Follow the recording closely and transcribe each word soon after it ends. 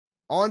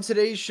On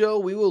today's show,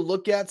 we will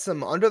look at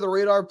some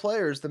under-the-radar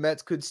players the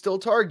Mets could still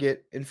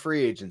target in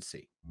free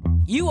agency.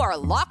 You are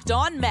Locked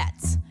On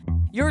Mets,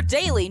 your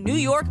daily New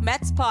York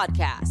Mets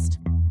podcast.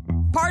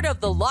 Part of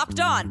the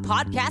Locked On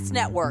Podcast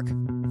Network,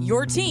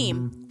 your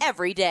team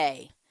every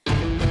day.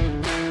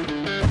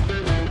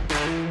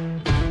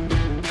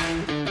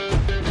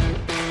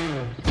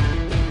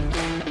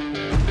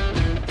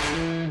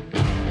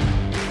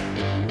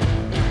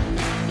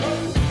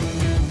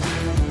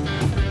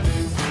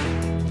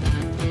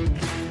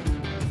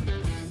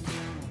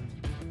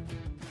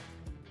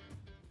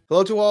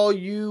 Hello to all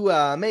you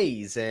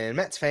amazing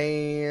Mets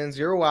fans.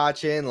 You're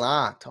watching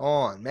Locked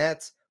On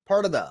Mets,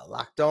 part of the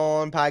Locked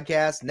On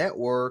Podcast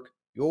Network,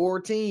 your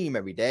team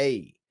every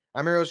day.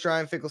 I'm your host,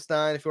 Ryan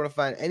Finkelstein. If you want to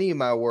find any of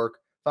my work,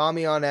 follow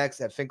me on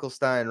X at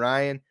Finkelstein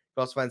Ryan. You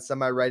can also find some of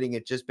my writing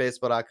at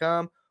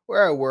justbaseball.com,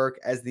 where I work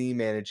as the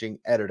managing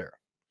editor.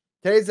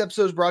 Today's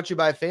episode is brought to you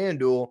by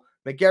FanDuel.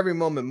 Make every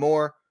moment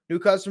more. New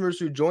customers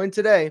who join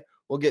today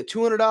will get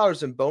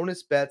 $200 in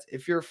bonus bets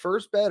if your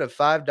first bet of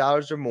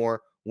 $5 or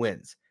more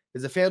wins.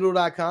 Visit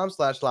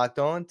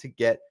FanDuel.com/lockedon to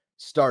get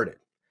started.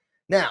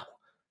 Now,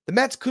 the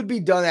Mets could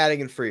be done adding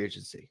in free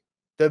agency.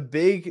 The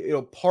big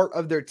part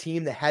of their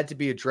team that had to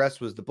be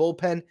addressed was the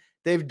bullpen.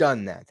 They've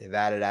done that. They've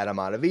added Adam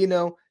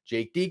Ottavino,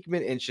 Jake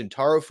Diekman, and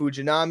Shintaro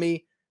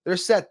Fujinami. They're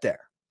set there.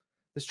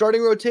 The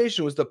starting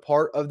rotation was the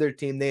part of their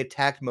team they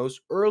attacked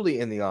most early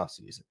in the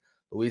offseason.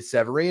 Luis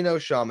Severino,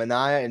 Sean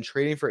Manaea, and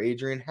trading for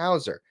Adrian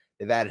Hauser.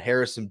 They've added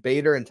Harrison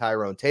Bader and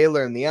Tyrone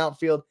Taylor in the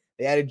outfield.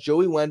 They added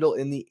Joey Wendell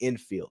in the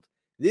infield.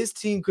 This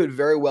team could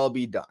very well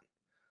be done.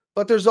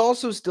 But there's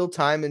also still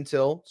time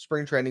until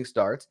spring training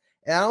starts,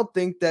 and I don't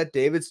think that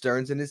David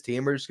Stearns and his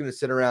team are just going to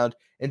sit around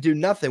and do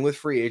nothing with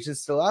free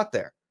agents still out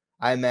there.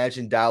 I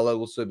imagine dialogue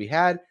will still be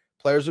had,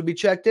 players will be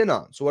checked in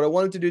on. So what I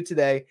wanted to do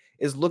today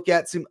is look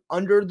at some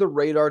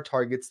under-the-radar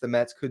targets the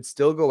Mets could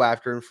still go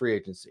after in free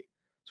agency.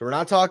 So we're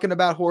not talking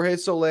about Jorge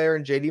Soler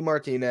and JD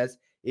Martinez,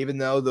 even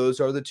though those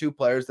are the two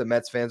players that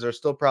Mets fans are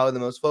still probably the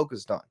most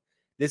focused on.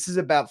 This is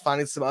about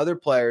finding some other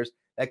players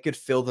that could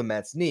fill the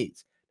Mets'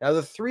 needs. Now,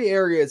 the three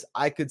areas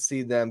I could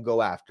see them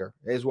go after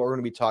is what we're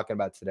going to be talking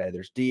about today.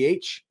 There's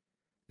DH,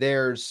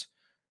 there's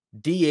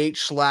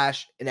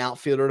DH/an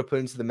outfielder to put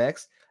into the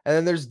mix, and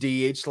then there's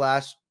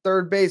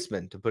DH/third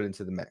baseman to put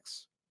into the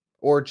mix,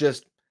 or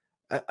just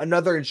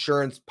another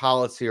insurance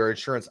policy or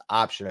insurance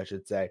option, I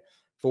should say,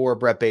 for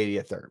Brett Baty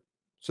at third.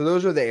 So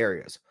those are the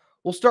areas.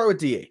 We'll start with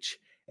DH.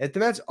 If the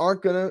Mets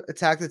aren't going to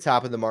attack the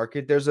top of the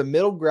market, there's a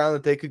middle ground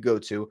that they could go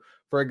to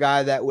for a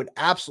guy that would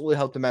absolutely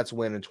help the Mets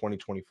win in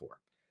 2024.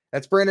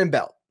 That's Brandon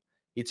Belt.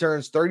 He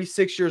turns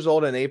 36 years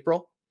old in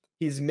April.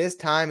 He's missed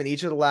time in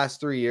each of the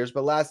last 3 years,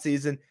 but last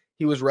season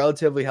he was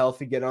relatively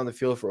healthy, getting on the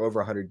field for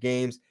over 100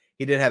 games.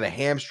 He did have a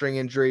hamstring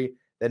injury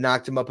that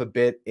knocked him up a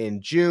bit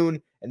in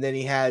June, and then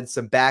he had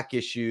some back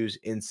issues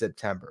in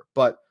September.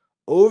 But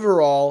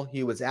overall,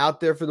 he was out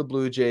there for the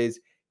Blue Jays.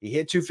 He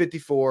hit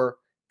 254,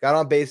 got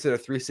on base at a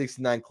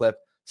 369 clip,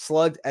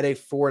 slugged at a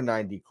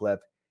 490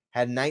 clip,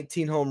 had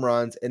 19 home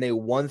runs and a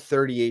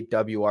 138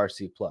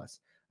 WRC+.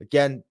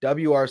 Again,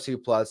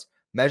 WRC+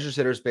 measures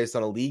hitters based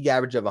on a league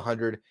average of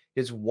 100.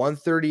 His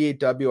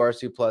 138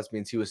 WRC+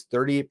 means he was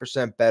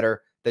 38%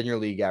 better than your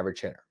league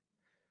average hitter.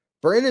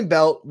 Brandon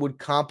Belt would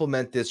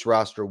complement this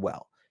roster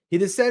well.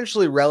 He'd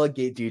essentially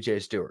relegate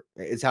DJ Stewart,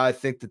 is how I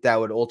think that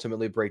would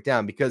ultimately break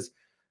down, because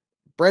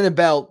Brandon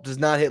Belt does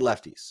not hit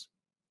lefties.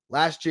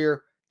 Last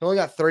year, he only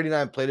got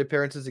 39 plate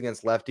appearances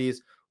against lefties,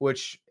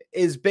 which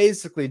is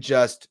basically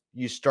just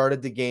you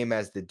started the game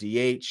as the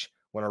DH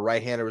when a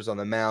right-hander was on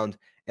the mound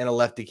and a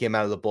lefty came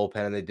out of the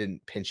bullpen and they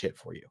didn't pinch hit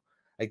for you.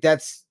 Like,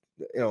 that's,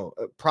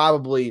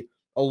 probably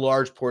a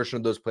large portion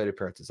of those plate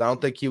appearances. I don't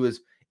think he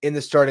was in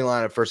the starting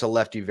lineup versus a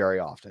lefty very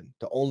often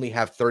to only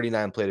have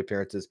 39 plate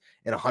appearances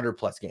in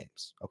 100+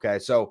 games. Okay,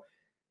 so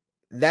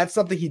that's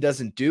something he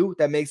doesn't do.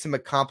 That makes him a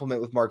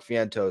complement with Mark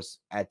Vientos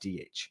at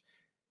DH.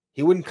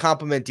 He wouldn't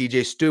complement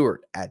DJ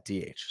Stewart at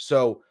DH.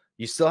 So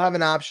you still have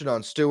an option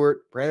on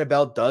Stewart. Brandon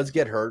Belt does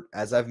get hurt,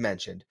 as I've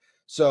mentioned.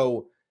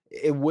 So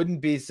it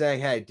wouldn't be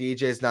saying, hey,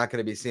 DJ is not going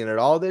to be seen at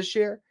all this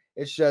year.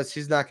 It's just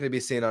he's not going to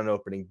be seen on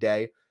opening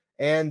day.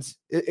 And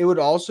it would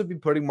also be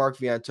putting Mark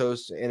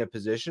Vientos in a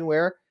position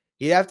where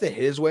he'd have to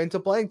hit his way into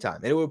playing time.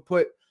 And it would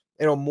put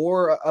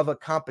more of a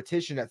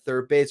competition at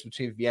third base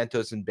between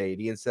Vientos and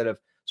Baty instead of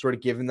sort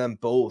of giving them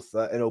both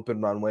an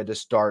open runway to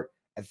start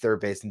at third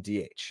base and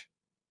DH.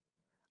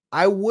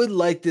 I would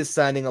like this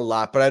signing a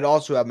lot, but I'd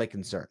also have my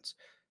concerns.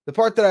 The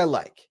part that I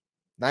like,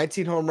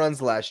 19 home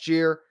runs last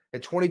year. In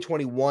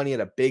 2021, he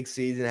had a big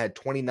season, had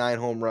 29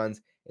 home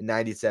runs in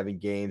 97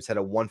 games, had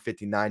a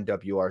 159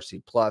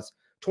 WRC+.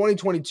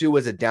 2022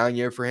 was a down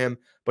year for him,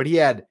 but he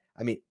had,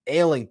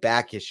 ailing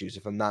back issues,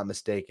 if I'm not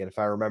mistaken, if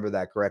I remember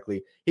that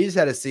correctly. He just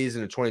had a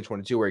season in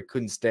 2022 where he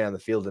couldn't stay on the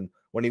field, and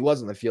when he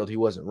was on the field, he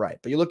wasn't right.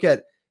 But you look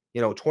at,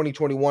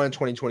 2021 and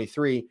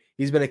 2023,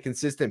 he's been a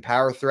consistent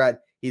power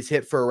threat. He's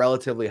hit for a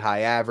relatively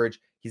high average.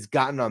 He's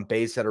gotten on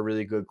base at a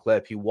really good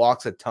clip. He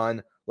walks a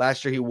ton.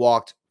 Last year, he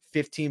walked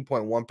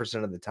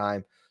 15.1% of the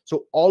time.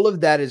 So all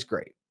of that is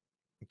great.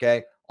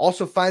 Okay.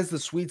 Also finds the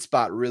sweet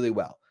spot really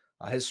well.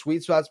 His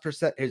sweet spots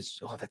percent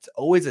that's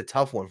always a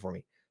tough one for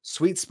me.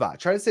 Sweet spot.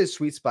 Try to say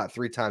sweet spot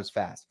 3 times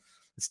fast.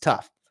 It's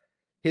tough.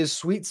 His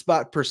sweet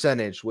spot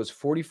percentage was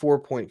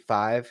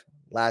 44.5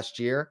 last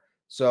year.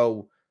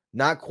 So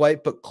not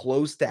quite, but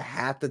close to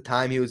half the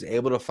time he was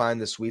able to find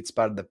the sweet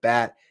spot of the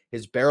bat.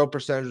 His barrel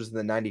percentage was in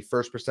the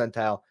 91st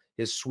percentile.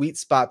 His sweet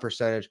spot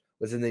percentage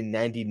was in the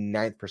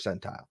 99th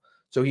percentile.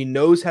 So he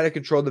knows how to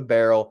control the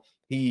barrel.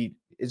 He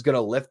is going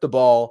to lift the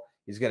ball.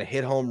 He's going to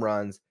hit home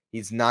runs.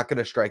 He's not going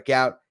to strike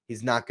out.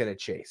 He's not going to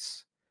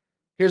chase.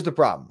 Here's the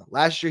problem.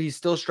 Last year, he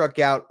still struck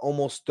out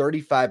almost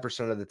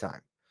 35% of the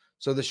time.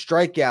 So the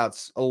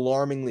strikeouts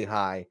alarmingly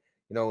high.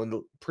 In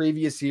the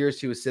previous years,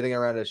 he was sitting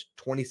around a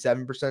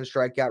 27%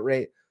 strikeout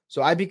rate.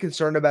 So I'd be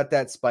concerned about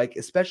that spike,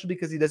 especially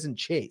because he doesn't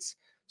chase.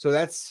 So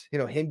that's,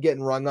 him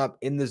getting rung up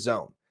in the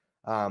zone,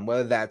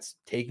 whether that's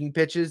taking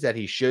pitches that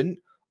he shouldn't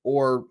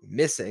or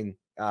missing,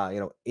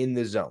 in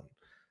the zone.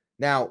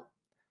 Now,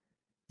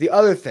 the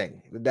other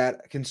thing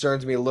that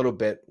concerns me a little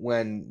bit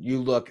when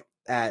you look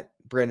at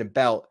Brandon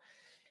Belt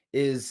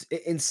is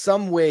in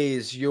some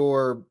ways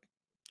you're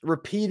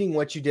repeating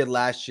what you did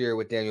last year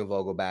with Daniel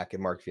Vogelbach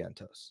and Mark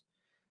Vientos.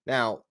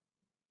 Now,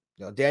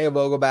 Daniel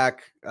Vogelbach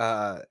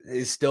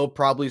is still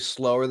probably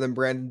slower than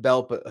Brandon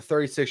Belt, but a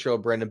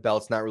 36-year-old Brandon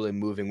Belt's not really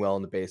moving well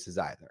in the bases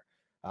either.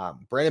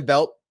 Brandon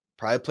Belt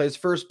probably plays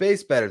first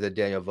base better than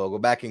Daniel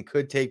Vogelbach and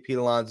could take Pete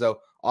Alonso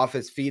off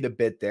his feet a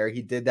bit there.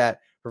 He did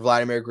that for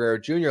Vladimir Guerrero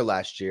Jr.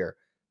 last year,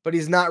 but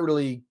he's not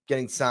really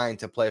getting signed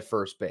to play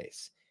first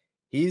base.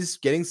 He's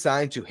getting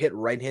signed to hit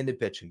right-handed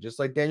pitching, just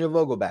like Daniel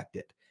Vogelbach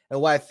did. And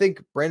why I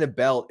think Brandon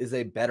Belt is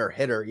a better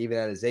hitter, even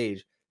at his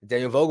age, than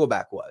Daniel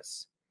Vogelbach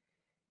was.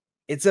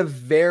 It's a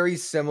very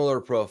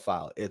similar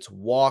profile. It's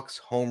walks,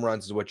 home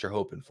runs is what you're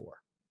hoping for.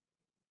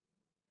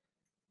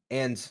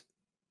 And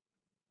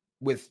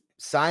with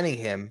signing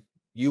him,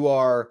 you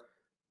are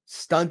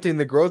stunting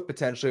the growth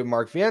potentially of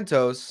Mark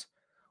Vientos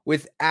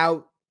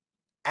without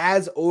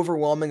as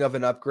overwhelming of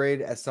an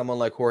upgrade as someone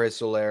like Jorge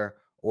Soler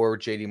or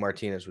JD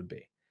Martinez would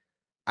be.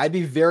 I'd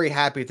be very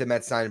happy if the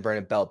Mets signed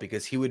Brandon Belt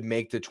because he would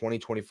make the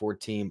 2024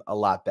 team a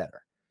lot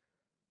better.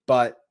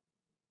 But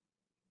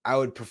I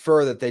would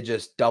prefer that they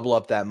just double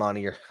up that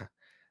money, or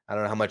I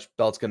don't know how much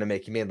Belt's going to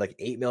make. He made like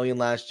 $8 million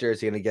last year.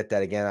 Is he going to get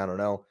that again? I don't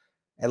know.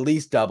 At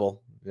least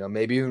double,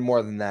 maybe even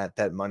more than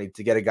that money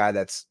to get a guy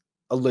that's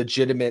a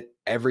legitimate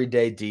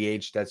everyday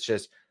DH that's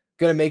just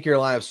going to make your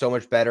lineup so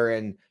much better.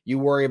 And you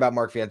worry about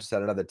Mark Vientos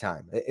at another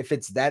time. If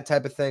it's that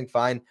type of thing,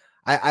 fine.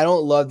 I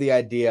don't love the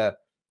idea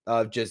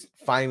of just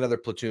finding another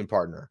platoon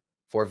partner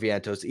for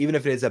Vientos, even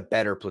if it is a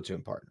better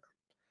platoon partner.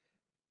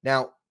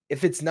 Now,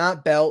 if it's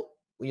not Belt,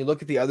 when you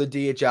look at the other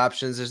DH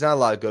options, there's not a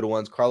lot of good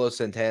ones. Carlos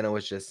Santana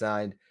was just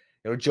signed.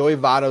 Joey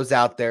Votto's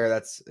out there.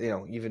 That's,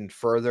 even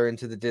further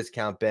into the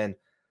discount bin.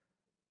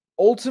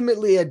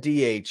 Ultimately, a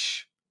DH,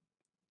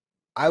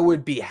 I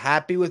would be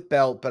happy with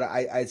Belt, but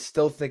I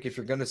still think if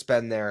you're going to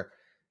spend there,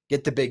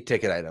 get the big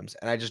ticket items.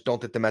 And I just don't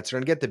think the Mets are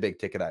going to get the big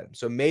ticket items.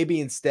 So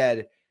maybe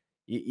instead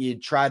you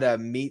try to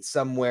meet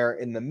somewhere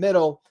in the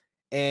middle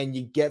and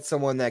you get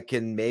someone that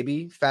can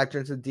maybe factor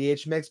into the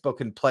DH mix, but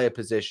can play a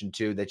position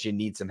too that you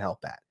need some help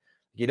at.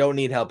 You don't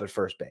need help at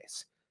first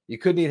base. You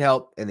could need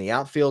help in the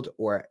outfield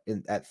or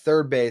at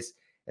third base.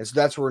 And so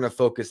that's where we're going to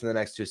focus in the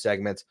next two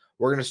segments.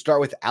 We're going to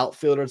start with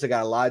outfielders. I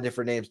got a lot of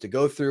different names to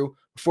go through.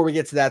 Before we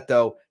get to that,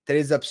 though,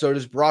 today's episode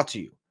is brought to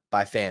you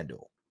by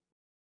FanDuel.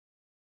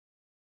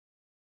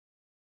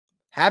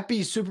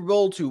 Happy Super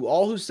Bowl to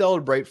all who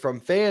celebrate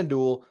from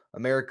FanDuel,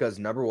 America's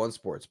 #1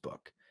 sports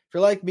book. If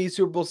you're like me,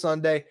 Super Bowl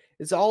Sunday,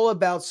 it's all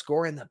about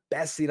scoring the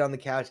best seat on the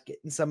couch,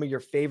 getting some of your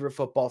favorite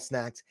football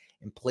snacks,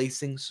 and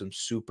placing some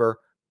super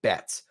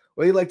bets.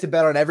 Whether you like to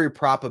bet on every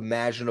prop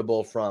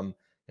imaginable from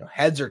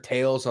heads or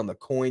tails on the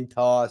coin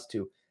toss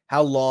to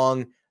how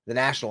long the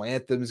national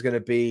anthem is going to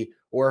be,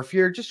 or if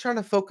you're just trying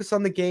to focus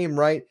on the game,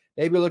 right?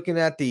 Maybe you're looking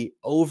at the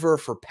over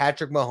for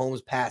Patrick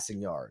Mahomes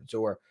passing yards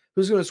or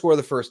who's going to score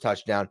the first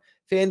touchdown.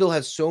 FanDuel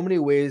has so many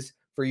ways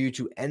for you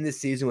to end the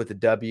season with a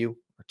W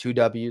or 2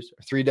 Ws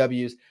or 3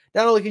 Ws.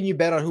 Not only can you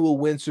bet on who will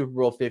win Super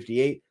Bowl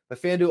 58,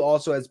 but FanDuel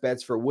also has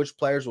bets for which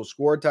players will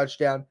score a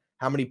touchdown,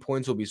 how many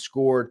points will be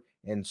scored,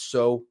 and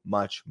so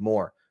much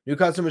more. New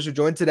customers who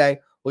join today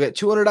will get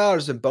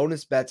 $200 in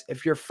bonus bets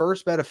if your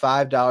first bet of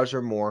 $5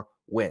 or more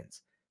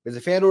wins.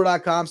 Visit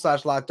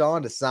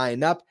FanDuel.com/LockedOn to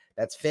sign up.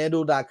 That's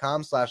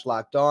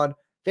FanDuel.com/LockedOn.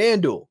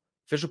 FanDuel,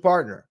 official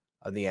partner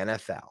of the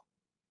NFL.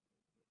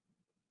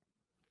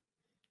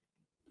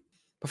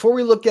 Before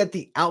we look at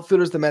the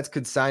outfielders the Mets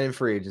could sign in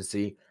free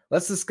agency,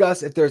 let's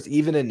discuss if there's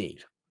even a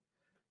need.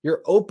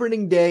 Your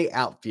opening day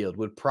outfield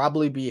would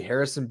probably be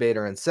Harrison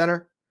Bader in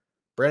center,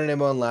 Brandon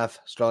Nimmo in left,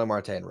 Starling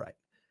Marte in right.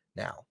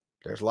 Now,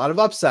 there's a lot of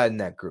upside in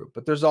that group,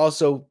 but there's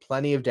also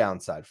plenty of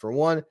downside. For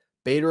one,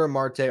 Bader and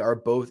Marte are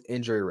both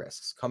injury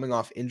risks, coming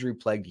off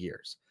injury-plagued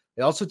years.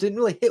 They also didn't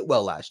really hit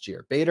well last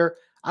year. Bader,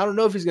 I don't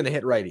know if he's going to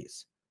hit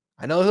righties.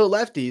 I know he'll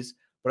lefties,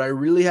 but I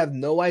really have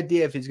no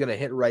idea if he's going to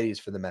hit righties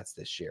for the Mets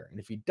this year. And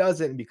if he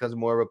doesn't and becomes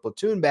more of a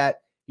platoon bat,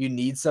 you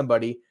need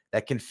somebody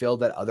that can fill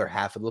that other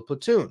half of the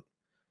platoon.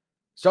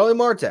 Starling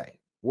Marte,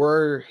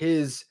 were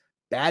his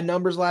bad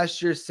numbers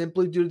last year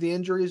simply due to the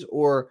injuries,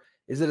 or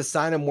is it a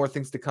sign of more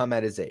things to come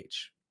at his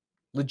age?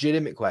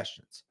 Legitimate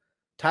questions.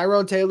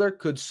 Tyrone Taylor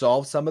could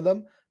solve some of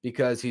them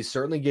because he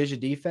certainly gives you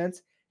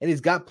defense, and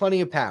he's got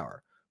plenty of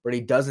power, but he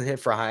doesn't hit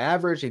for high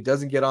average. He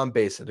doesn't get on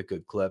base at a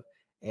good clip,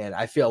 and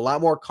I feel a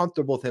lot more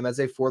comfortable with him as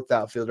a fourth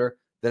outfielder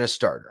than a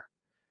starter.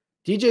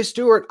 DJ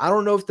Stewart, I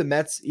don't know if the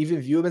Mets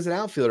even view him as an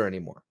outfielder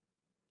anymore.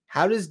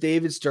 How does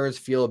David Stearns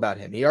feel about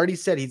him? He already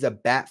said he's a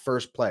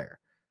bat-first player.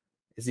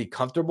 Is he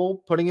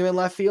comfortable putting him in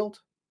left field?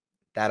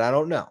 That I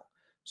don't know.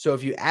 So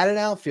if you add an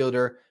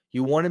outfielder,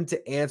 you want him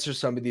to answer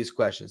some of these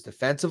questions.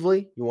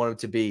 Defensively, you want him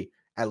to be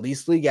at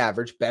least league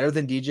average, better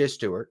than DJ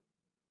Stewart.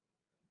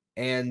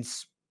 And,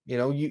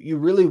 you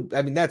really,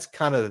 that's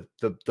kind of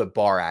the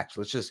bar,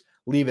 actually. Let's just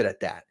leave it at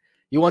that.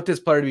 You want this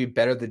player to be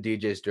better than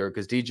DJ Stewart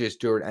because DJ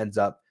Stewart ends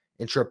up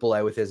in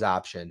AAA with his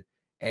option.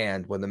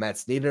 And when the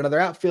Mets need another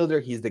outfielder,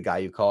 he's the guy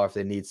you call if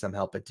they need some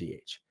help at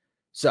DH.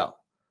 So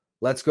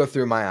let's go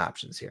through my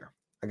options here.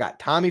 I got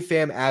Tommy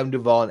Pham, Adam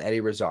Duvall, and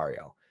Eddie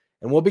Rosario.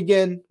 And we'll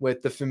begin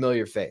with the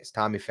familiar face,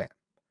 Tommy Pham.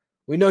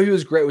 We know he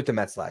was great with the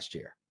Mets last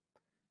year.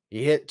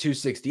 He hit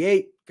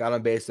 268, got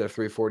on base at a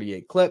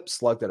 348 clip,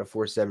 slugged at a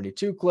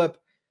 472 clip,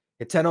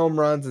 hit 10 home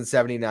runs in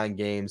 79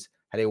 games,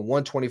 had a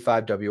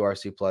 125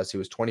 WRC plus. He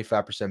was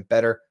 25%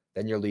 better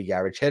than your league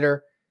average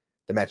hitter.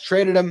 The Mets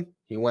traded him.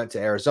 He went to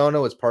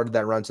Arizona, was part of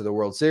that run to the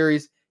World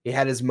Series. He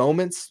had his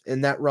moments in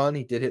that run.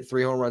 He did hit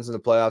 3 home runs in the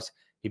playoffs.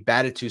 He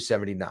batted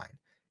 279.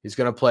 He's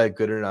going to play a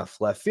good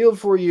enough left field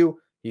for you.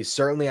 He's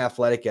certainly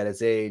athletic at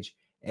his age,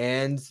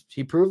 and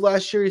he proved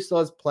last year he still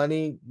has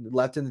plenty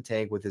left in the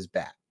tank with his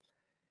bat.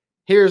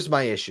 Here's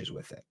my issues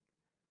with it.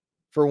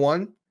 For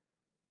one,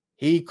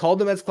 he called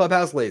the Mets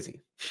clubhouse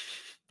lazy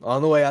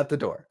on the way out the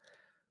door.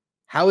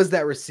 How is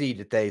that received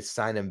if they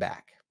sign him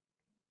back?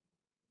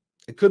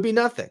 It could be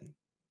nothing.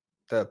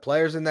 The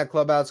players in that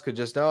clubhouse could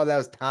just know that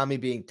was Tommy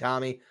being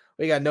Tommy.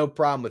 We got no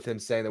problem with him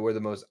saying that we're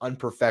the most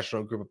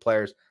unprofessional group of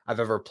players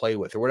I've ever played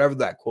with, or whatever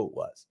that quote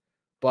was.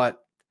 But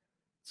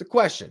it's a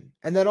question.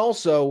 And then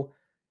also,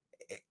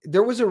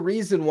 there was a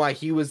reason why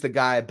he was the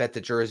guy I bet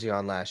the jersey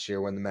on last year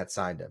when the Mets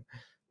signed him,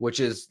 which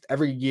is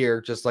every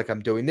year, just like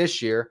I'm doing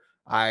this year,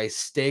 I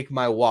stake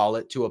my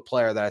wallet to a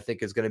player that I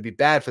think is going to be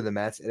bad for the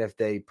Mets. And if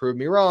they prove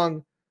me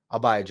wrong, I'll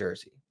buy a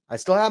jersey. I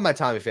still have my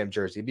Tommy Pham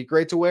jersey. It'd be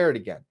great to wear it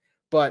again.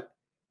 But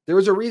there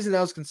was a reason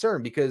I was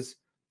concerned because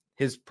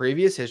his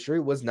previous history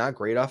was not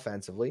great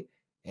offensively,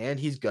 and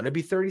he's going to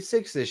be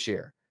 36 this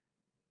year.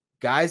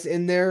 Guys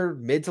in their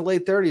mid to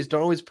late 30s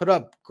don't always put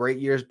up great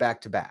years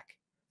back to back.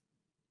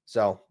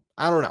 So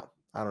I don't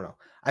know.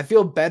 I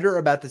feel better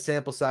about the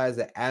sample size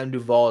that Adam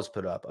Duvall has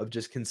put up of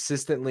just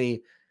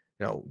consistently,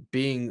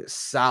 being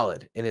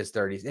solid in his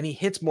 30s, and he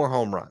hits more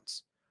home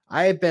runs.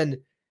 I have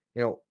been,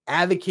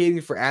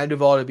 advocating for Adam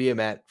Duvall to be a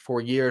Met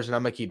for years, and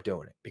I'm going to keep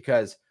doing it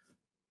because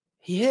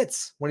he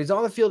hits. When he's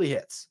on the field, he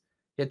hits.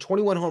 He had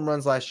 21 home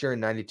runs last year in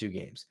 92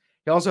 games.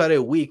 He also had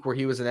a week where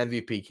he was an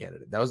MVP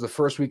candidate. That was the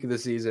first week of the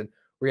season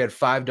where he had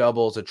 5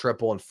 doubles, a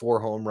triple, and 4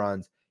 home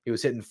runs. He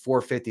was hitting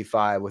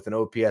 455 with an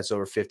OPS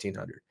over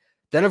 1,500.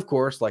 Then, of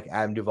course, like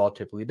Adam Duvall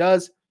typically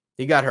does,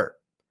 he got hurt.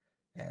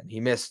 And he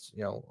missed,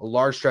 a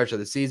large stretch of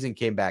the season,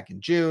 came back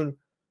in June,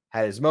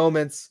 had his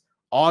moments.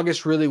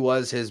 August really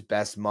was his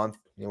best month,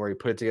 where he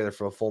put it together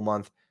for a full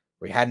month,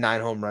 where he had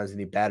 9 home runs and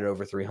he batted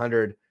over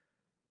 300.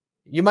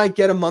 You might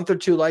get a month or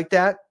two like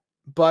that,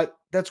 but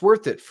that's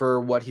worth it for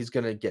what he's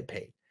going to get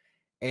paid.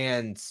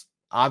 And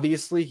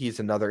obviously, he's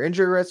another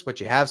injury risk,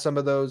 but you have some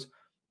of those.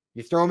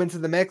 You throw him into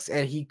the mix,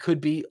 and he could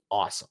be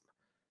awesome.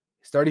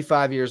 He's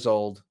 35 years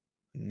old.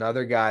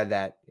 Another guy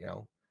that,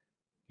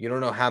 you don't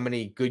know how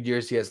many good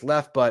years he has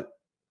left, but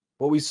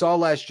what we saw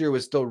last year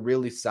was still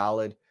really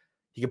solid.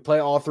 He can play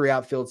all 3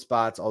 outfield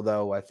spots,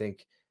 although I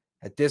think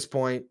at this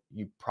point,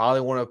 you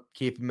probably want to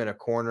keep him in a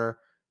corner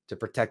to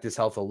protect his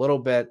health a little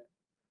bit.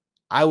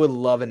 I would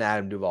love an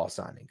Adam Duvall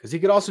signing because he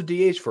could also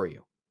DH for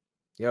you.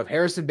 If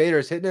Harrison Bader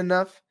is hitting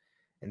enough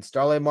and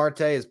Starling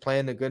Marte is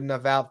playing a good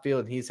enough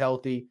outfield and he's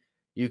healthy,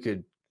 you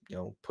could,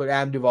 put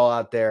Adam Duvall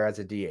out there as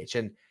a DH.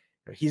 And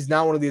he's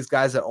not one of these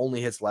guys that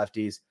only hits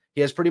lefties. He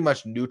has pretty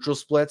much neutral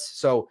splits.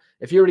 So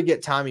if you were to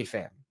get Tommy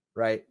Pham,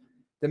 right,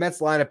 the Mets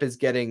lineup is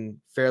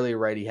getting fairly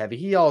righty heavy.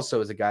 He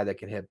also is a guy that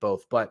can hit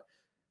both. But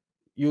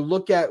you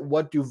look at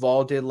what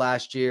Duvall did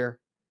last year,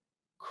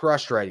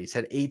 crushed righties,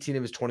 had 18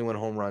 of his 21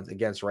 home runs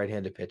against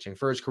right-handed pitching.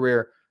 For his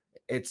career,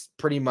 it's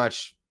pretty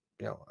much,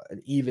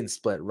 an even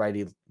split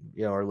righty,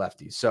 or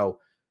lefty. So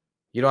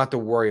you don't have to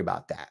worry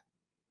about that.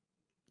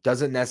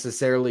 Doesn't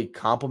necessarily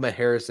complement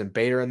Harrison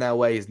Bader in that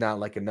way. He's not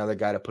like another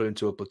guy to put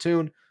into a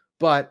platoon.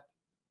 But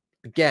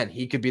again,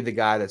 he could be the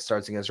guy that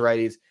starts against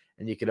righties,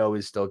 and you could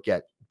always still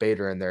get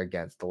Bader in there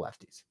against the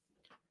lefties.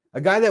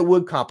 A guy that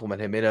would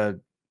complement him in a,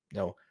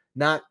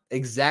 not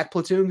exact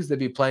platoon because they'd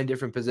be playing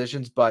different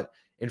positions, but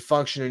in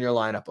function in your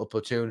lineup, a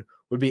platoon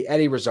would be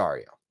Eddie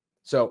Rosario.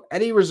 So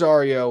Eddie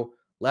Rosario,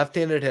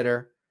 left-handed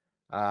hitter,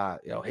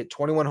 hit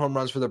 21 home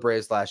runs for the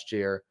Braves last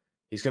year.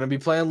 He's going to be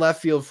playing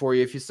left field for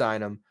you if you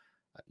sign him.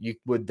 You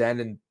would then,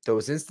 in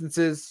those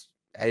instances,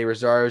 Eddie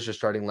Rosario is your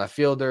starting left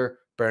fielder,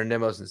 Brandon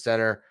Nimmo's in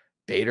center,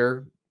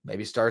 Bader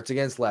maybe starts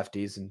against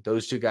lefties, and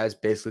those two guys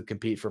basically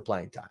compete for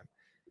playing time.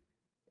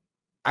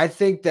 I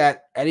think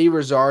that Eddie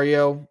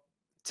Rosario,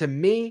 to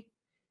me,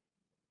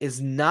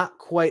 is not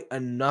quite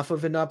enough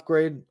of an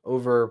upgrade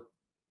over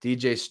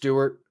DJ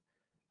Stewart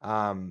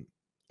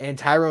and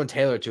Tyrone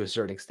Taylor to a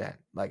certain extent.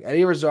 Like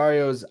Eddie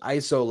Rosario's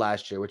ISO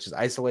last year, which is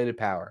isolated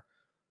power,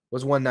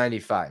 was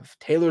 195.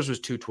 Taylor's was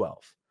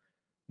 212.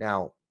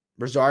 Now,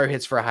 Rosario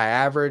hits for a high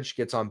average,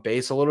 gets on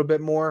base a little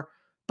bit more,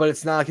 but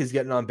it's not like he's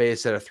getting on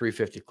base at a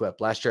 350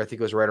 clip. Last year, I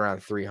think it was right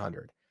around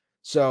 300.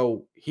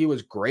 So he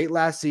was great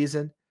last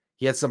season.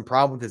 He had some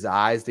problem with his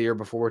eyes the year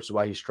before, which is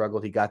why he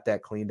struggled. He got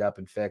that cleaned up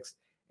and fixed,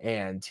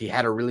 and he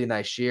had a really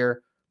nice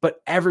year.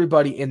 But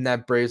everybody in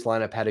that Braves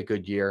lineup had a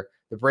good year.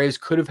 The Braves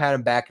could have had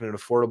him back in an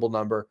affordable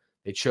number.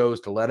 They chose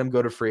to let him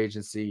go to free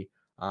agency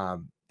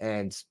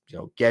and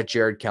get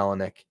Jared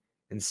Kelenic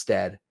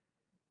instead.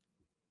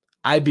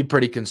 I'd be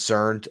pretty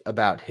concerned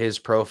about his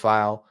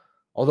profile.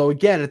 Although,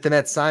 again, if the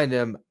Mets signed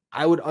him,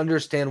 I would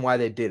understand why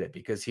they did it,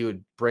 because he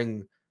would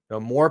bring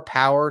more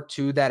power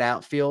to that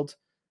outfield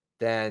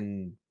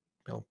than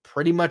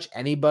pretty much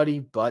anybody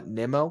but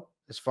Nimmo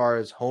as far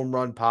as home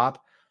run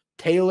pop.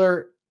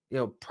 Taylor,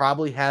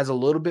 probably has a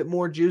little bit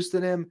more juice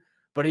than him,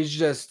 but he's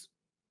just,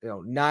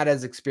 not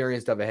as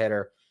experienced of a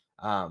hitter.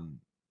 And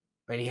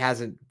he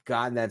hasn't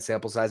gotten that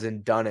sample size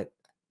and done it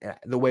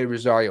the way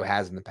Rosario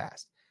has in the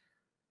past.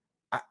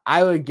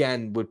 I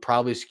again would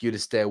probably skew to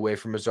stay away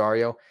from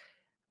Rosario.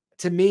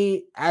 To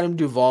me, Adam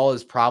Duvall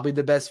is probably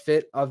the best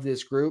fit of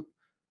this group.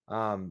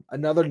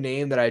 Another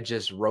name that I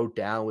just wrote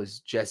down was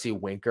Jesse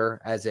Winker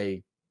as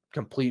a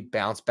complete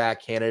bounce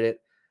back candidate.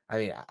 I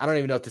mean, I don't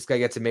even know if this guy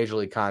gets a major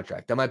league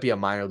contract. That might be a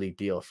minor league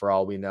deal for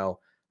all we know.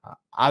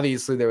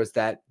 Obviously, there was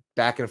that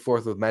back and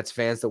forth with Mets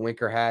fans that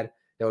Winker had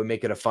that would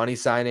make it a funny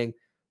signing,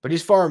 but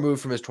he's far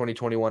removed from his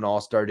 2021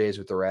 All-Star days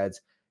with the Reds.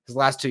 His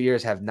last 2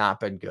 years have not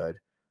been good.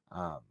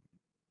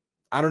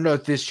 I don't know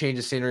if this change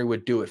of scenery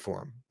would do it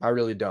for him. I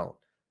really don't.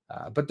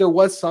 But there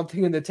was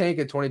something in the tank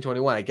in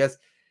 2021. I guess,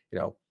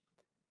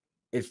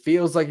 it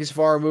feels like he's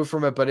far removed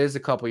from it, but it is a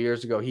couple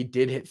years ago. He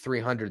did hit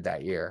 300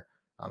 that year,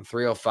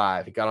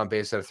 305. He got on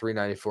base at a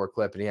 394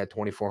 clip, and he had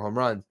 24 home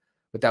runs.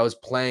 But that was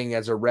playing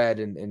as a Red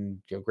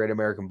in Great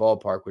American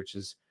Ballpark, which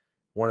is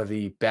one of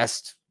the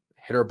best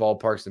hitter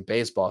ballparks in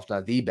baseball, if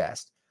not the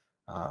best.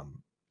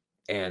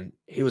 And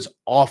he was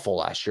awful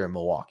last year in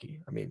Milwaukee.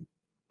 I mean,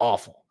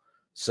 awful.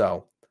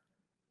 So,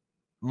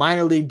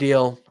 minor league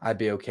deal, I'd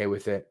be okay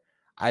with it.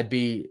 I'd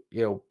be,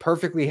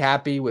 perfectly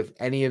happy with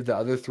any of the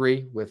other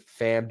three, with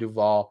Pham,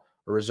 Duvall,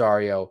 or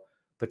Rosario.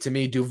 But to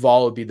me,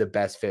 Duvall would be the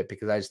best fit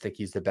because I just think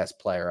he's the best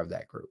player of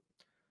that group.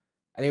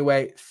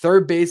 Anyway,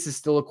 third base is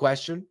still a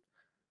question.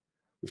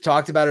 We've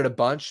talked about it a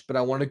bunch, but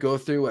I want to go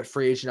through what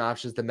free agent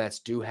options the Mets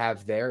do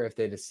have there if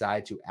they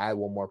decide to add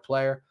one more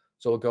player.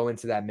 So we'll go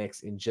into that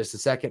mix in just a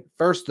second.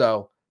 First,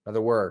 though,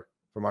 another word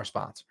from our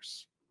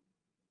sponsors.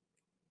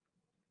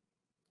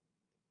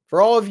 For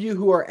all of you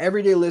who are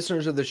everyday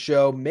listeners of the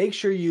show, make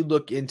sure you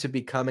look into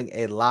becoming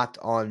a Locked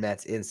On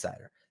Mets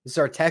insider. This is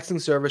our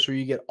texting service where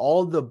you get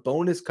all the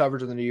bonus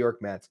coverage of the New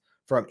York Mets,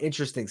 from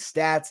interesting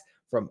stats,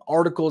 from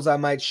articles I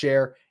might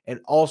share,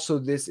 and also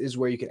this is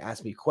where you can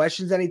ask me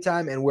questions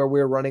anytime and where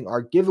we're running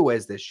our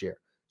giveaways this year.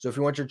 So if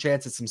you want your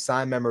chance at some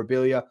signed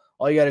memorabilia,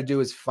 all you got to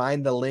do is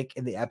find the link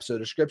in the episode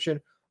description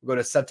or go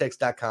to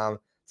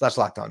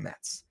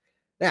subtext.com/LockedOnMets.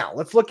 Now,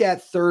 let's look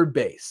at third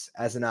base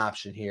as an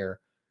option here.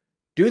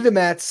 Do the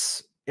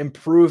Mets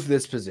improve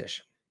this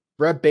position?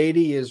 Brett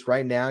Baty is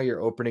right now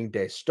your opening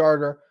day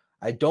starter.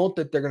 I don't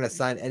think they're going to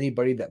sign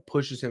anybody that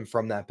pushes him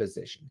from that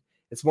position.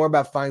 It's more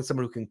about finding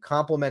someone who can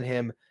complement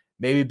him,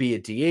 maybe be a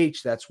DH.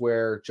 That's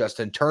where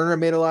Justin Turner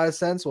made a lot of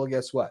sense. Well,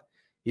 guess what?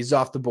 He's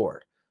off the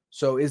board.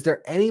 So is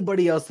there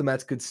anybody else the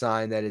Mets could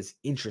sign that is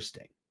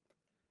interesting?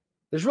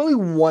 There's really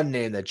one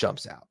name that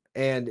jumps out,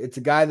 and it's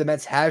a guy the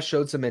Mets have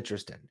showed some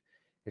interest in.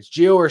 It's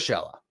Gio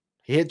Urshela.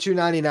 He hit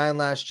 299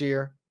 last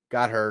year,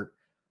 got hurt.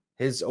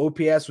 His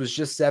OPS was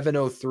just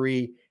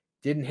 703,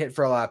 didn't hit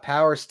for a lot of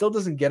power, still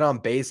doesn't get on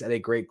base at a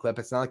great clip.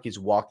 It's not like he's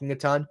walking a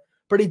ton,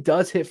 but he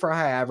does hit for a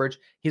high average.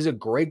 He's a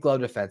great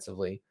glove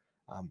defensively,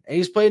 and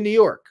he's played in New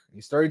York.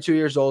 He's 32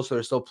 years old, so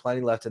there's still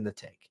plenty left in the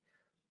tank.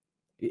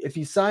 If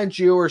you sign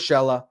Gio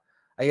Urshela,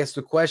 I guess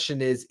the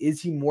question is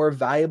he more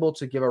valuable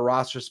to give a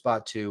roster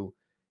spot to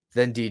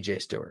than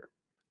DJ Stewart?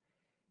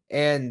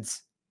 And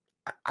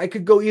I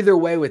could go either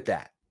way with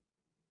that.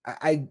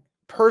 I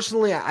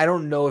personally, I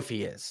don't know if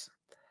he is.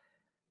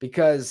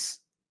 Because,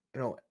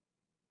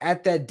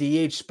 at that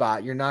DH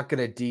spot, you're not going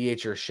to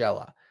DH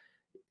Urshela.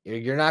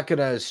 You're not going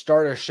to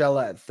start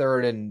Urshela at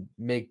third and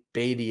make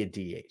Baty a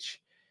DH.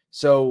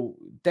 So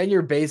then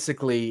you're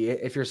basically,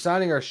 if you're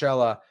signing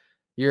Urshela,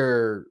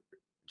 you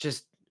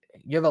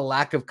have a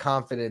lack of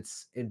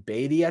confidence in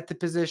Baty at the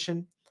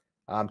position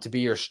to be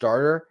your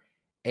starter.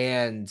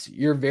 and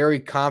you're very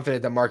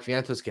confident that Mark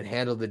Vientos can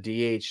handle the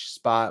DH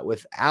spot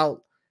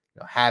without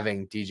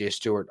having DJ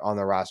Stewart on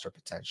the roster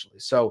potentially.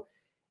 So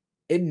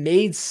it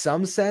made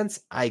some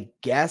sense, I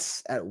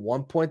guess, at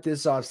one point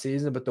this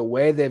offseason, but the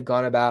way they've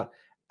gone about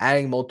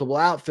adding multiple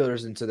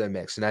outfielders into their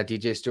mix, and now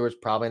DJ Stewart's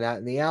probably not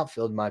in the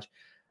outfield much,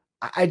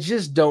 I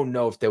just don't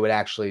know if they would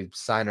actually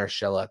sign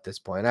Urshela at this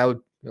point. I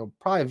would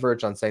probably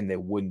verge on saying they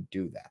wouldn't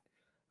do that.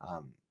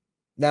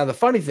 Now, the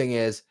funny thing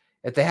is,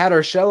 if they had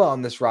Urshela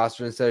on this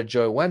roster instead of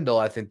Joey Wendell,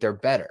 I think they're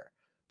better.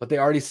 But they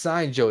already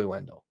signed Joey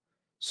Wendell.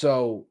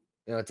 So,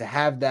 to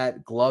have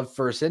that glove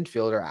first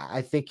infielder,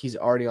 I think he's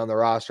already on the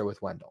roster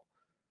with Wendell.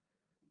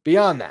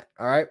 Beyond that,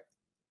 all right,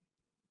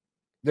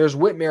 there's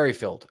Whit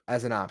Merrifield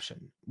as an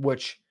option,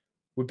 which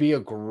would be a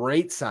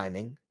great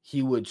signing.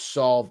 He would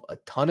solve a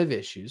ton of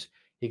issues.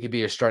 He could be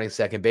your starting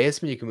second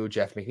baseman. You can move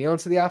Jeff McNeil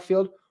into the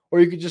outfield, or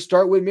you could just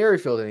start Whit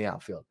Merrifield in the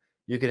outfield.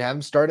 You could have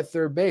him start at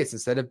third base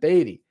instead of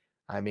Beatty.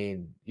 I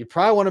mean, you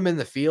probably want him in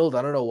the field.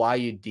 I don't know why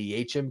you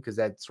DH him because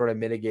that sort of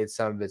mitigates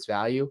some of its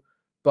value.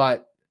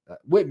 But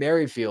Whit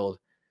Merrifield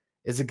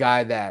is a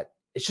guy that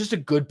is just a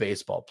good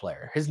baseball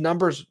player. His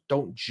numbers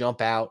don't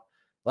jump out.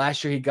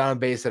 Last year, he got on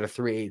base at a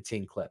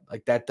 318 clip.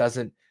 Like, that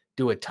doesn't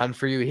do a ton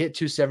for you. He hit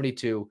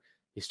 272.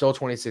 He stole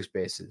 26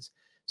 bases.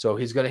 So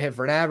he's going to hit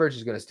for an average.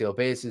 He's going to steal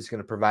bases. He's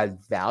going to provide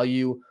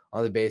value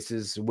on the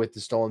bases with the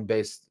stolen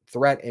base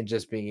threat and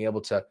just being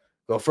able to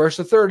go first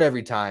to third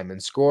every time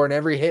and score in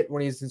every hit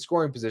when he's in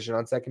scoring position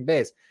on second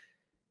base.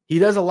 He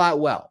does a lot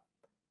well.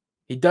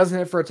 He doesn't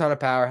hit for a ton of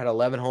power, had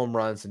 11 home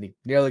runs, and he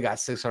nearly got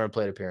 600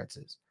 plate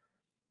appearances.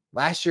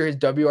 Last year, his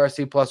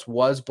WRC plus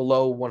was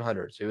below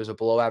 100. So he was a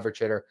below average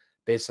hitter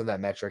based on that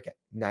metric at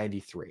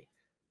 93.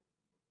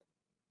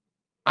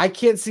 I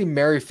can't see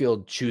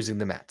Merrifield choosing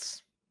the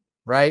Mets,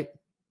 right?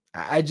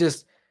 I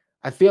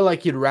feel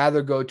like he'd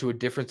rather go to a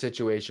different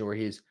situation where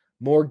he's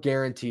more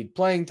guaranteed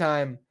playing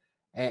time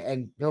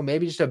and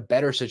maybe just a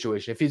better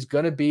situation. If he's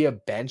going to be a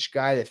bench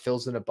guy that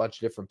fills in a bunch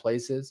of different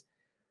places,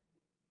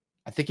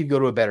 I think he'd go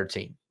to a better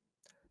team.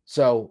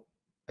 So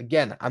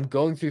again, I'm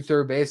going through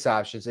third base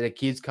options and it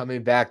keeps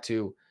coming back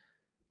to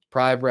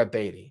probably Brett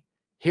Beatty.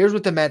 Here's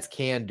what the Mets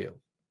can do.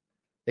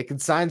 They can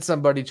sign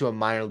somebody to a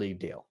minor league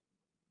deal.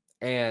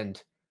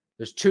 And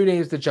there's two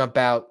names that jump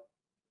out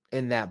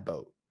in that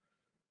boat.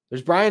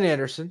 There's Brian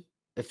Anderson.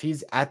 If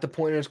he's at the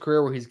point in his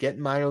career where he's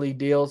getting minor league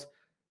deals,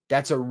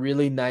 that's a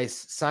really nice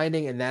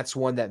signing, and that's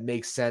one that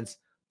makes sense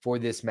for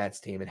this Mets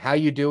team. And how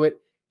you do it,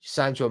 you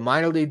sign to a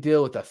minor league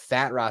deal with a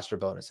fat roster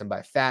bonus. And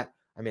by fat,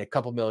 I mean a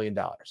couple $1 million.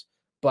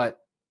 But,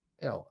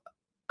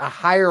 a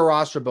higher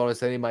roster bonus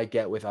than he might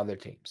get with other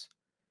teams.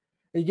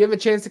 And you give him a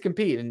chance to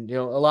compete. And,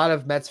 a lot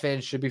of Mets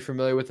fans should be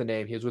familiar with the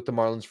name. He was with the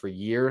Marlins for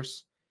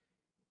years.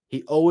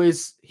 He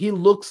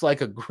looks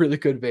like a really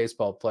good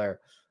baseball player.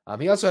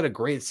 He also had a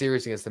great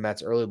series against the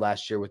Mets early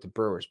last year with the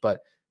Brewers,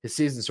 but his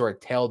season sort of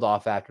tailed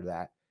off after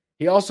that.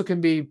 He also can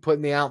be put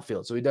in the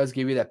outfield, so he does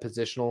give you that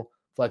positional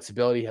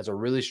flexibility. He has a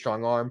really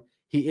strong arm.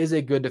 He is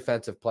a good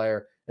defensive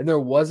player, and there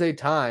was a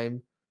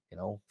time,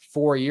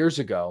 4 years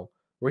ago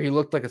where he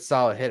looked like a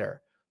solid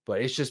hitter,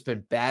 but it's just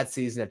been bad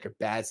season after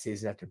bad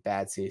season after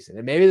bad season.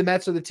 And maybe the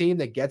Mets are the team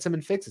that gets him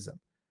and fixes him.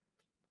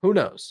 Who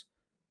knows?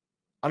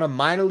 On a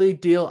minor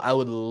league deal, I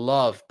would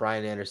love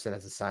Brian Anderson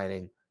as a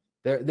signing.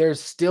 There's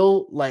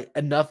still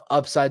enough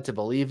upside to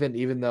believe in,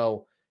 even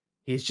though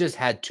he's just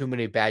had too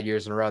many bad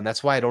years in a row. And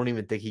that's why I don't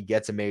even think he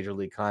gets a major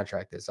league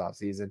contract this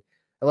offseason,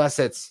 unless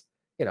it's,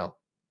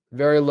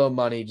 very low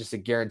money, just a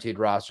guaranteed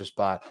roster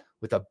spot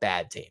with a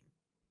bad team.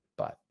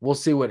 But we'll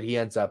see what he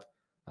ends up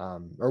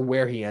or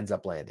where he ends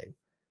up landing.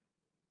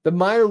 The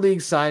minor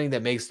league signing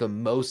that makes the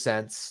most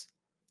sense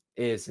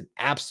is an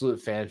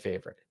absolute fan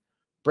favorite.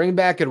 Bring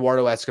back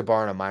Eduardo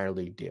Escobar on a minor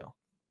league deal.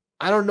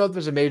 I don't know if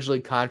there's a major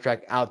league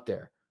contract out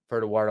there for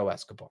Eduardo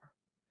Escobar.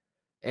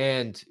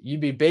 And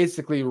you'd be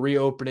basically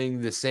reopening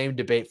the same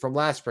debate from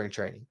last spring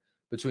training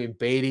between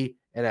Beatty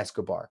and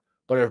Escobar.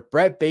 But if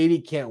Brett Beatty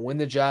can't win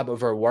the job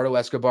over Eduardo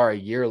Escobar a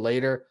year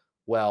later,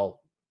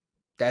 well,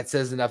 that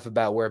says enough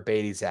about where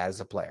Beatty's at as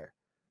a player.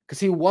 Because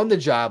he won the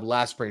job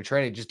last spring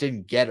training, just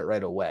didn't get it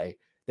right away.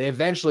 They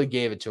eventually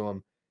gave it to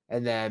him.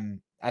 And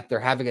then after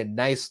having a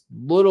nice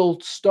little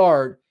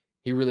start,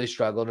 he really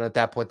struggled. And at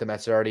that point, the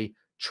Mets had already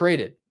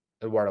traded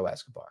Eduardo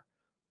Escobar.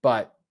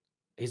 But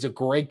he's a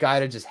great guy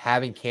to just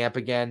have in camp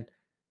again.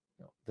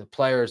 The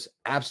players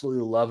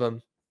absolutely love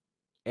him.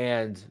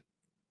 And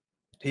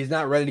he's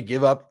not ready to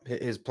give up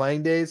his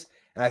playing days.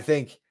 And I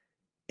think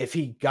if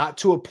he got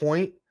to a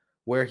point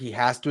where he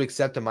has to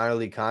accept a minor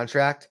league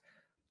contract,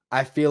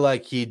 I feel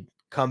like he'd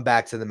come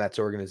back to the Mets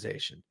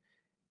organization.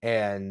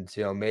 And,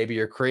 maybe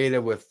you're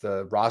creative with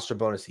the roster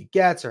bonus he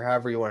gets or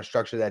however you want to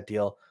structure that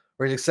deal,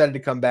 where he's excited to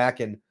come back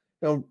and,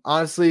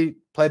 honestly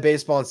play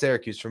baseball in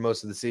Syracuse for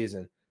most of the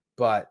season.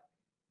 But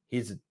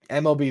he's an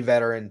MLB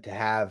veteran to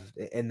have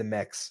in the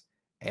mix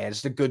and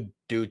just a good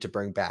dude to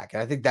bring back.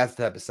 And I think that's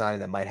the type of signing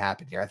that might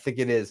happen here. I think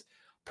it is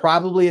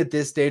probably at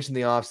this stage in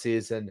the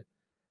offseason,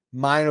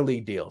 minor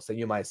league deals that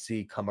you might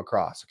see come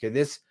across. Okay,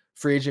 this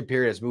free agent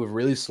period has moved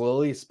really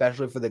slowly,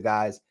 especially for the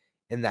guys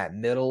in that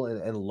middle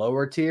and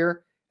lower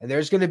tier. And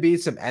there's going to be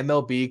some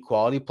MLB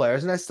quality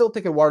players. And I still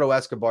think Eduardo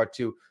Escobar,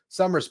 to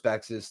some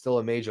respects, is still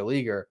a major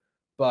leaguer.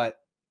 But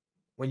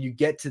when you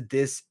get to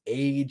this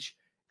age,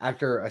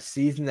 after a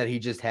season that he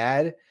just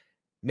had,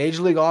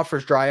 major league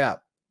offers dry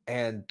up.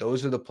 And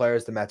those are the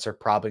players the Mets are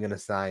probably going to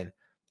sign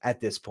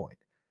at this point.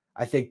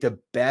 I think the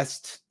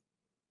best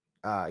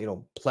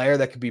player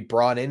that could be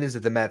brought in is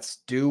that the Mets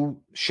do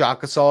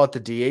shock us all at the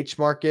DH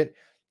market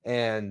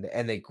and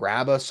they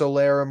grab a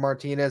Soler or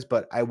Martinez,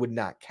 but I would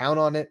not count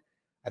on it.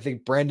 I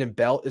think Brandon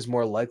Belt is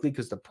more likely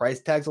because the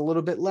price tag's a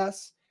little bit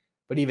less,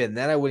 but even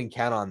then I wouldn't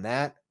count on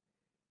that.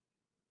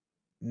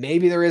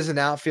 Maybe there is an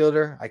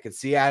outfielder. I could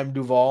see Adam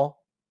Duvall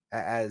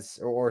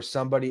or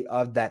somebody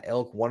of that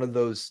ilk, one of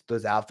those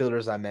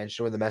outfielders I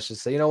mentioned, where the Mets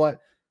just say, you know what,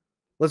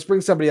 let's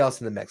bring somebody else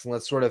in the mix and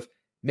let's sort of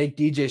make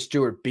DJ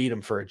Stewart beat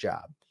him for a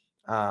job.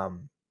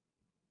 And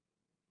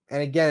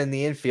again, in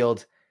the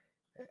infield,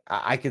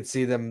 I could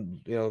see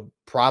them,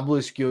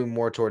 probably skewing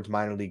more towards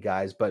minor league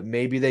guys, but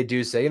maybe they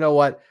do say, you know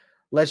what,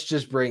 let's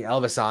just bring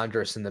Elvis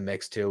Andrus in the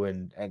mix too,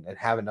 and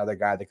have another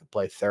guy that could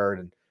play third.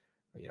 And,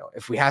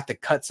 if we have to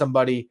cut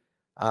somebody,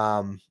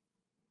 and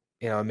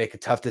make a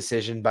tough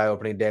decision by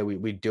opening day,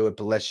 we do it,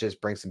 but let's just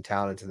bring some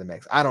talent into the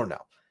mix. I don't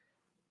know.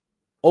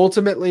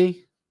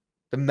 Ultimately,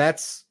 the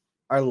Mets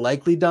are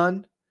likely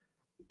done,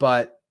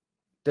 but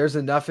there's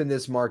enough in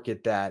this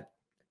market that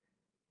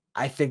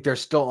I think they're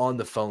still on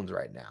the phones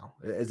right now,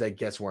 is I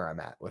guess where I'm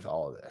at with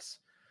all of this.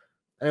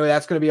 Anyway,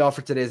 that's going to be all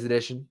for today's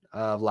edition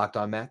of Locked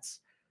On Mets.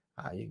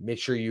 Make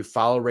sure you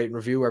follow, rate, and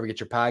review wherever you get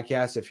your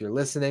podcasts. If you're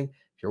listening,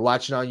 if you're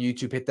watching on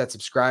YouTube, hit that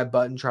subscribe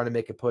button, trying to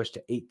make a push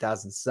to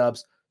 8,000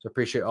 subs. So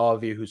appreciate all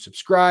of you who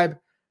subscribe.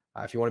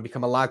 If you want to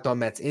become a Locked On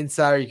Mets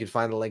insider, you can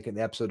find the link in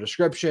the episode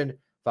description.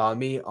 Follow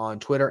me on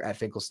Twitter at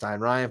Finkelstein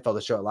Ryan. Follow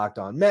the show at Locked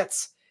On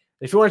Mets.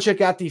 If you want to check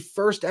out the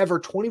first ever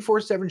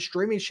 24/7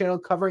 streaming channel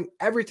covering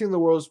everything in the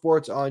world of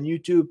sports on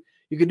YouTube,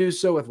 you can do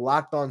so with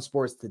Locked On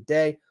Sports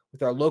Today,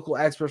 with our local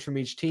experts from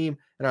each team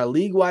and our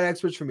league-wide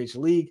experts from each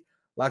league.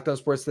 Locked On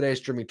Sports Today is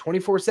streaming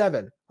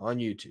 24/7 on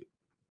YouTube.